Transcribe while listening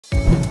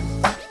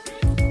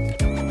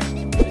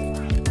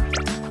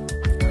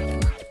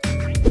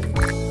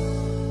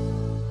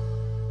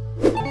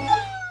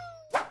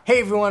Hey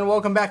everyone,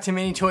 welcome back to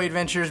Mini Toy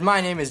Adventures. My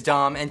name is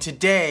Dom, and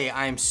today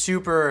I'm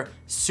super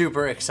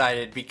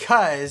excited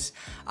because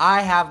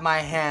I have my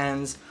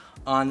hands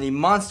on the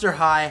Monster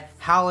High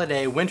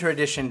Howliday Winter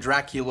Edition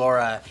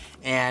Draculaura,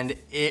 and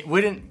it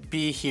wouldn't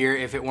be here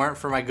if it weren't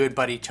for my good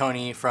buddy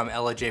Tony from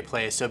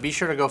EllaJPlays. So be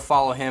sure to go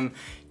follow him.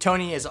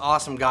 Tony is an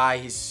awesome guy.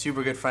 He's a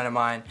super good friend of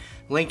mine.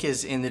 Link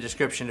is in the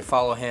description to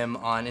follow him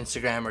on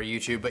Instagram or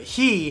YouTube. But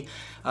he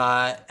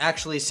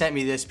actually sent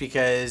me this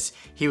because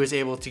he was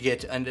able to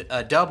get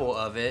a double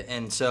of it,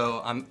 and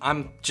so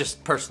I'm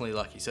just personally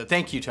lucky. So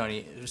thank you,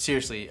 Tony.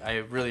 Seriously, I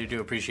really do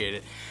appreciate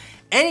it.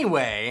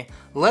 Anyway,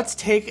 let's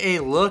take a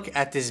look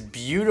at this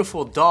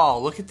beautiful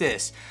doll. Look at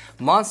this.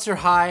 Monster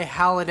High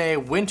Howliday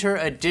Winter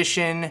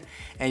Edition.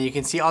 And you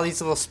can see all these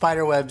little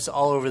spider webs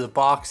all over the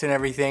box and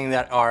everything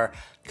that are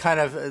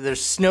kind of,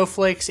 there's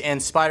snowflakes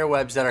and spider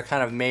webs that are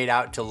kind of made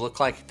out to look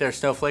like they're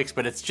snowflakes,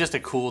 but it's just a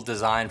cool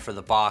design for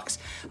the box.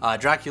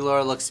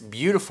 Draculaura looks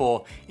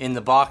beautiful in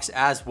the box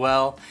as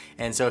well,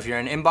 and so if you're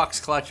an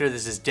inbox collector,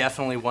 this is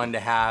definitely one to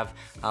have.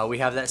 We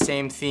have that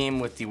same theme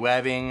with the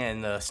webbing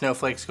and the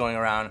snowflakes going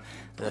around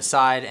the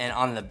side, and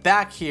on the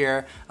back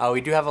here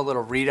we do have a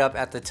little read up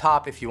at the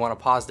top. If you want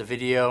to pause the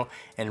video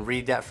and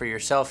read that for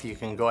yourself, you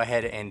can go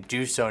ahead and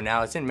do so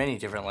now. It's in many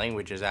different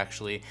languages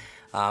actually,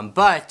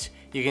 but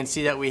you can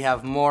see that we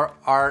have more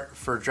art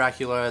for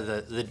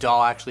Draculaura, the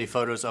doll, actually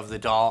photos of the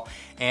doll.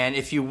 And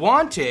if you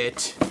want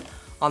it,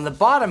 on the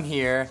bottom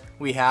here,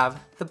 we have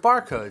the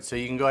barcode. So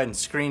you can go ahead and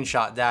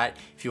screenshot that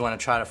if you want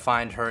to try to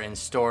find her in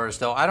stores.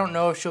 Though I don't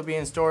know if she'll be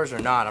in stores or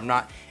not. I'm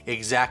not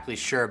exactly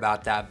sure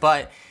about that.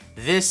 But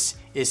this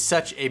is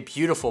such a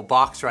beautiful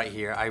box right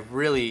here. I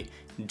really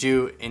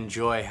do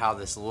enjoy how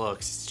this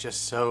looks. It's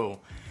just so...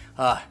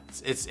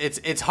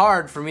 it's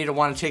hard for me to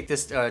want to take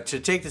this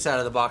out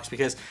of the box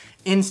because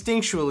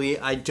instinctually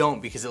I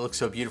don't, because it looks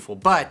so beautiful,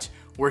 but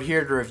we're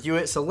here to review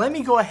it. So let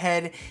me go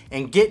ahead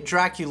and get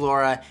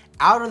Draculaura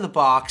out of the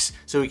box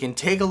so we can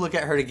take a look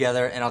at her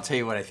together, and I'll tell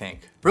you what I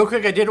think. Real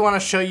quick, I did want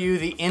to show you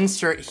the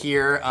insert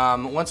here.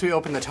 Once we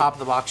open the top of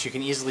the box, you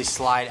can easily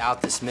slide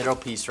out this middle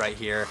piece right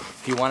here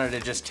if you wanted to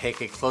just take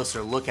a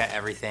closer look at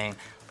everything.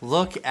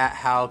 Look at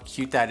how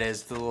cute that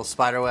is, the little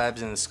spider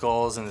webs and the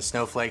skulls and the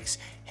snowflakes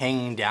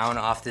hanging down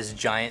off this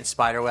giant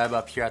spider web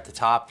up here at the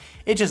top.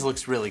 It just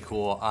looks really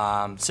cool.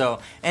 So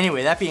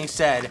anyway, that being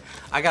said,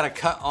 I gotta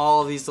cut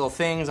all of these little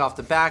things off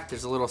the back.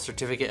 There's a little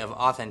certificate of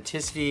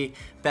authenticity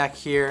back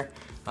here,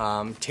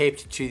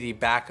 taped to the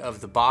back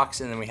of the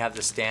box, and then we have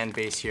the stand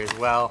base here as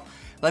well.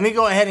 Let me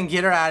go ahead and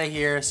get her out of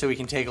here so we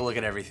can take a look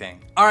at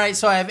everything. All right,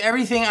 so I have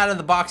everything out of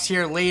the box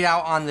here laid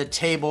out on the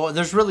table.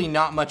 There's really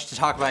not much to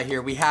talk about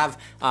here. We have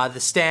the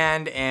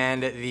stand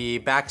and the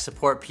back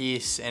support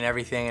piece and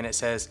everything, and it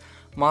says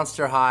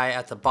Monster High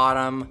at the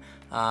bottom.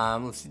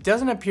 It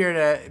doesn't appear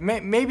to,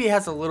 maybe it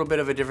has a little bit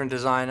of a different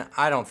design.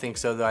 I don't think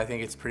so though. I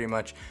think it's pretty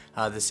much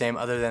the same,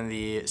 other than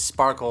the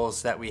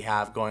sparkles that we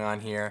have going on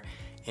here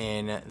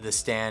in the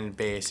stand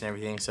base and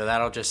everything. So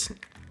that'll just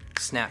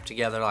snap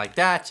together like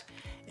that,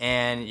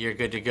 and you're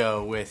good to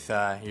go with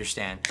your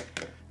stand.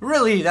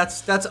 Really,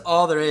 that's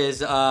all there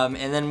is. And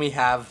then we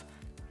have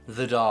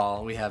the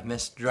doll. We have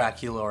Miss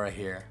Draculaura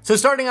here. So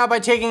starting out by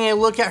taking a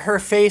look at her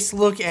face,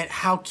 look at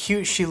how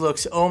cute she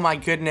looks. Oh my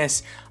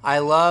goodness. I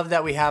love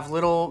that we have a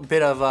little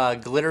bit of a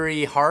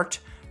glittery heart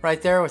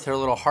right there with her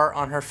little heart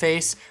on her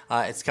face.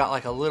 It's got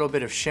like a little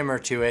bit of shimmer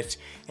to it,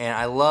 and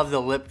I love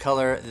the lip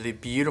color, the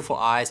beautiful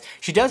eyes.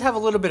 She does have a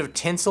little bit of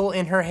tinsel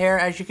in her hair,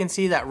 as you can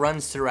see, that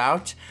runs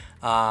throughout.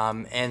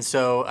 And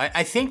so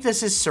I think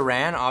this is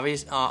Saran,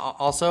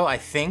 also. I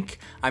think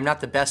I'm not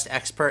the best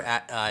expert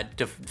at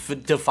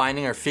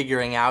defining or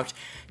figuring out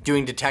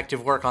doing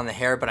detective work on the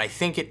hair, but I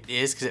think it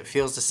is, because it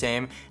feels the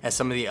same as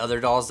some of the other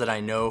dolls that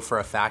I know for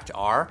a fact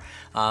are.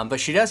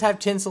 But she does have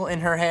tinsel in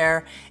her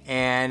hair,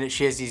 and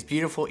she has these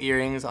beautiful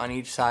earrings on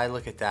each side.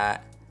 Look at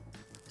that.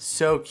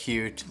 So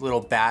cute. Little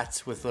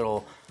bats with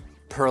little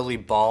pearly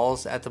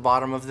balls at the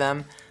bottom of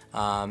them.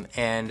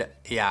 And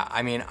yeah,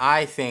 I mean,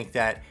 I think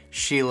that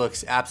she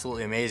looks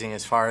absolutely amazing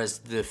as far as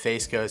the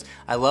face goes.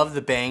 I love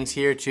the bangs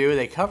here too.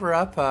 They cover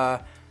up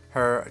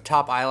her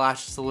top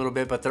eyelashes a little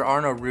bit, but there are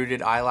no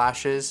rooted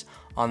eyelashes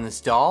on this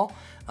doll.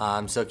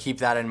 So keep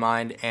that in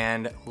mind,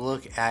 and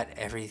look at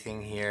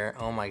everything here.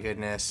 Oh my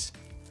goodness.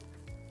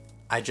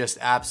 I just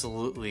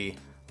absolutely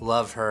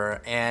love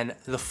her, and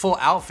the full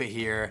outfit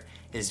here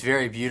is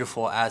very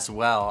beautiful as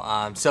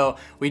well. So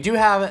we do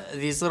have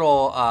these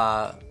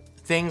little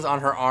things on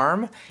her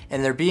arm,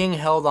 and they're being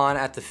held on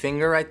at the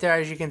finger right there.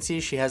 As you can see,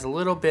 she has a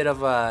little bit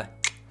of a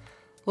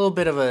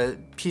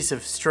piece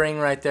of string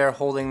right there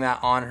holding that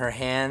on her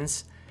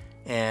hands,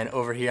 and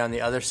over here on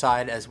the other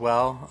side as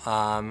well.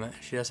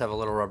 She does have a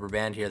little rubber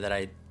band here that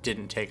I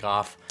didn't take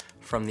off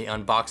from the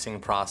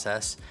unboxing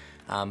process.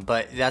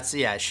 But that's,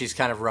 yeah, she's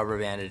kind of rubber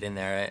banded in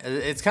there.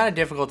 It's kind of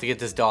difficult to get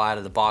this doll out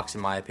of the box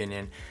in my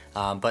opinion,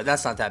 but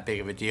that's not that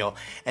big of a deal.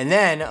 And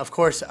then, of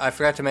course, I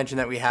forgot to mention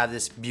that we have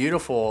this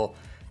beautiful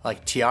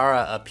like tiara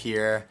up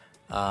here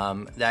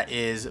that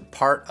is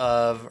part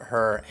of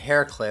her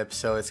hair clip.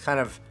 So it's kind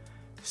of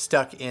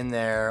stuck in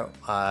there.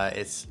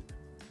 It's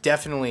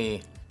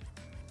definitely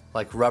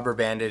like rubber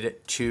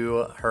banded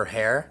to her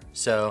hair,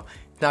 so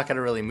it's not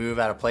gonna really move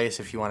out of place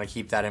if you wanna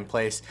keep that in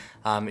place.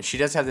 She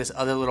does have this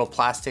other little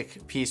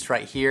plastic piece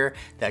right here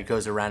that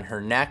goes around her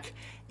neck,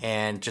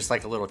 and just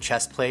like a little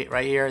chest plate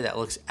right here that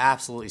looks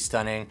absolutely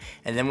stunning.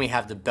 And then we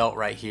have the belt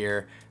right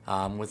here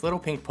with little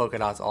pink polka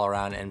dots all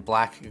around and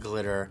black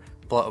glitter,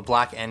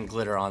 black and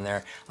glitter on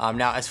there.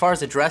 Now, as far as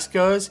the dress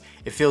goes,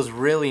 it feels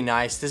really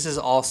nice. This is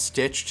all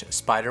stitched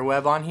spider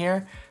web on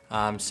here.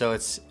 So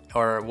it's,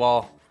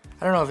 well,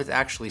 I don't know if it's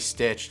actually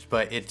stitched,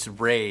 but it's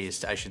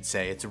raised, I should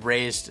say. It's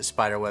raised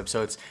spider web,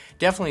 so it's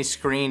definitely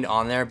screened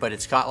on there, but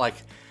it's got like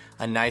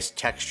a nice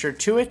texture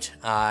to it.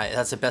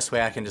 That's the best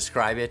way I can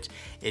describe it.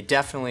 It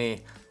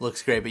definitely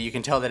looks great, but you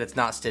can tell that it's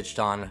not stitched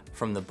on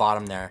from the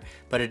bottom there,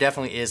 but it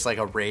definitely is like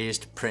a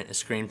raised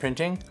screen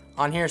printing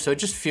on here, so it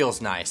just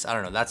feels nice. I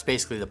don't know, that's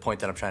basically the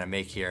point that I'm trying to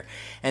make here.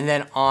 And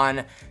then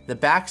on the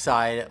back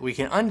side, we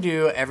can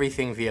undo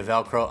everything via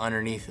Velcro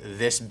underneath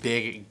this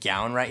big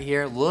gown right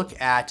here. Look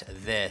at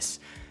this.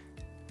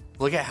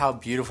 Look at how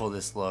beautiful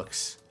this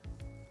looks.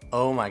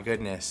 Oh my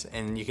goodness.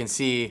 And you can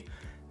see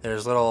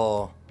there's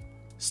little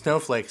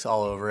snowflakes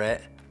all over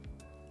it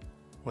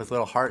with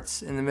little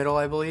hearts in the middle,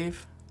 I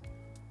believe.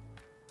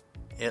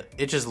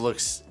 It just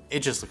looks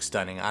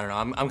stunning. I don't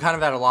know, I'm kind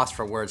of at a loss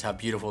for words how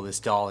beautiful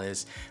this doll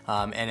is.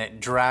 And it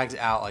drags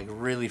out like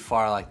really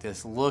far like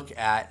this. Look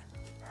at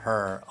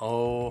her.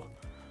 Oh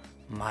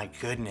my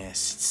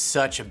goodness, it's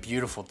such a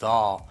beautiful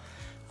doll.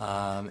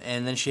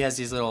 And then she has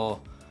these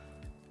little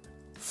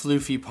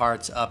floofy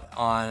parts up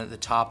on the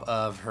top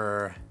of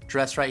her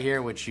dress right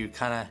here, which you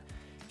kind of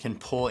can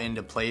pull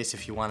into place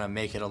if you want to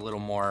make it a little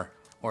more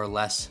or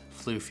less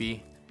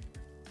floofy.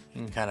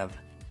 You can kind of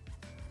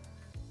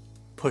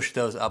push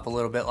those up a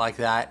little bit like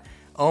that.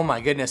 Oh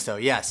my goodness though,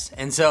 yes.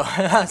 And so,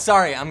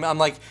 sorry,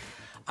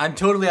 I'm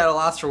totally at a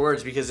loss for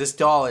words because this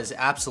doll is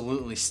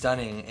absolutely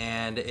stunning,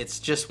 and it's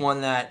just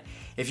one that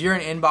if you're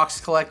an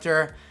inbox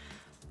collector,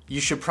 you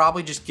should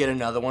probably just get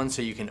another one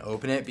so you can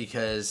open it,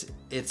 because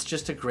it's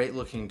just a great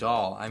looking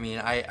doll. I mean,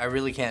 I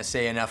really can't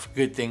say enough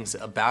good things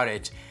about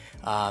it.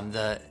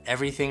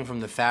 Everything from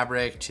the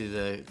fabric to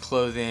the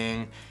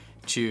clothing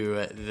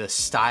to the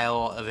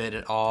style of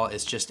it all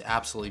is just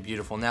absolutely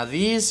beautiful. Now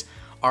these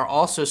are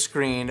also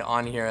screened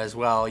on here as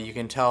well. You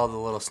can tell the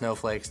little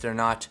snowflakes, they're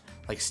not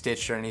like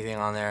stitched or anything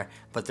on there,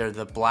 but they're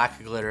the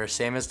black glitter,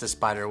 same as the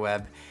spider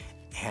web.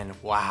 And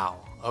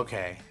wow,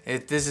 okay,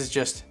 this is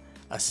just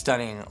a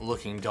stunning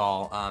looking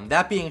doll.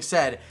 That being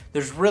said,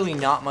 there's really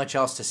not much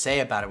else to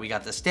say about it. We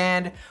got the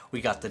stand, we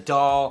got the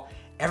doll,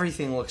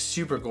 everything looks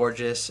super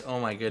gorgeous. Oh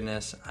my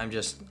goodness,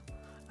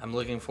 I'm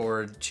looking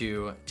forward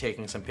to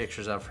taking some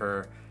pictures of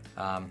her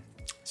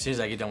as soon as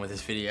I get done with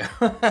this video.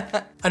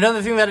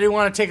 Another thing that I do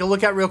want to take a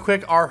look at real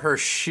quick are her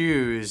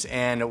shoes,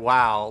 and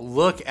wow,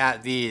 look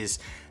at these.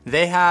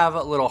 They have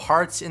little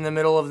hearts in the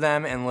middle of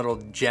them and little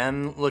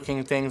gem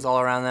looking things all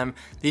around them.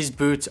 These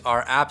boots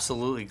are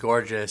absolutely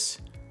gorgeous.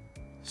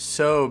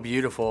 So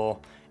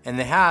beautiful. And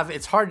they have,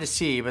 it's hard to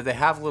see, but they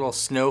have little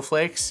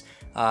snowflakes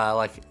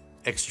like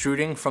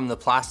extruding from the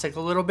plastic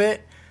a little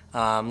bit.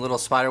 Little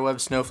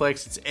spiderweb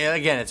snowflakes.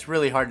 Again, it's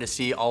really hard to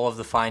see all of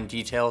the fine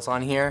details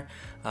on here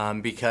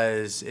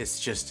because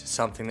it's just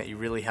something that you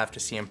really have to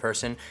see in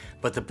person.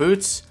 But the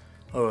boots,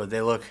 oh,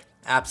 they look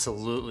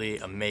absolutely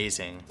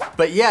amazing.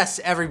 But yes,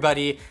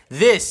 everybody,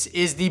 this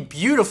is the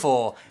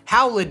beautiful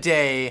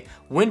Howliday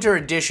Winter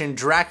Edition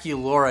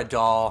Draculaura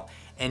doll,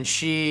 and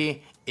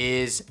she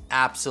is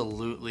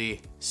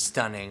absolutely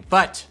stunning.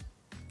 But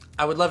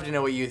I would love to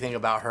know what you think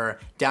about her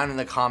down in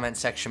the comment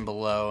section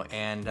below.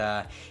 And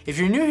if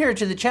you're new here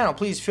to the channel,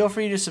 please feel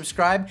free to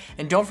subscribe,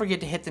 and don't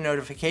forget to hit the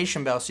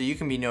notification bell so you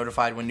can be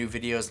notified when new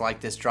videos like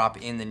this drop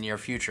in the near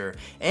future.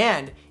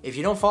 And if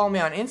you don't follow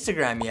me on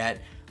Instagram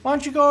yet, why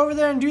don't you go over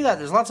there and do that?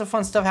 There's lots of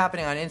fun stuff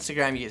happening on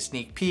Instagram. You get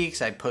sneak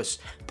peeks. I post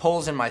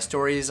polls in my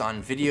stories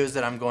on videos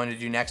that I'm going to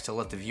do next to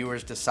let the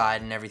viewers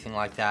decide and everything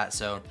like that.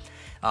 So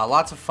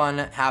lots of fun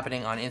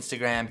happening on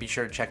Instagram. Be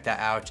sure to check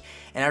that out.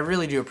 And I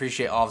really do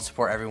appreciate all the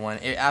support, everyone.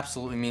 It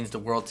absolutely means the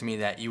world to me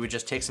that you would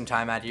just take some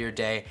time out of your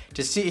day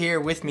to sit here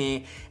with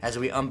me as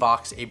we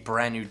unbox a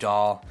brand new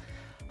doll.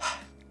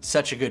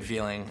 Such a good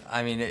feeling.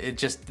 I mean, it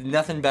just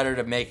nothing better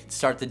to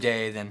start the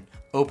day than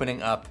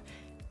opening up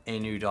a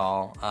new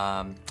doll.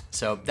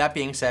 So that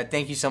being said,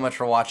 thank you so much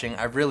for watching.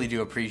 I really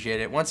do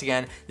appreciate it. Once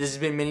again, this has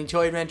been Mini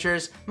Toy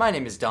Adventures. My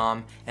name is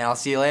Dom, and I'll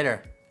see you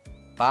later.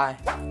 Bye.